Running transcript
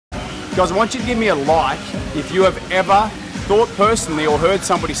Guys, I want you to give me a like if you have ever thought personally or heard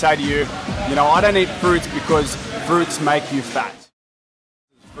somebody say to you, you know, I don't eat fruits because fruits make you fat.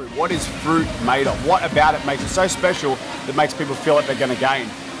 What is fruit made of? What about it makes it so special that makes people feel like they're going to gain?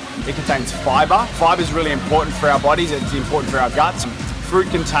 It contains fiber. Fiber is really important for our bodies. It's important for our guts. Fruit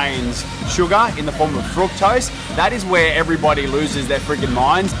contains sugar in the form of fructose. That is where everybody loses their freaking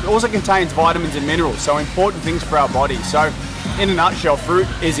minds. It also contains vitamins and minerals, so important things for our bodies. So in a nutshell, fruit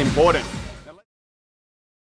is important.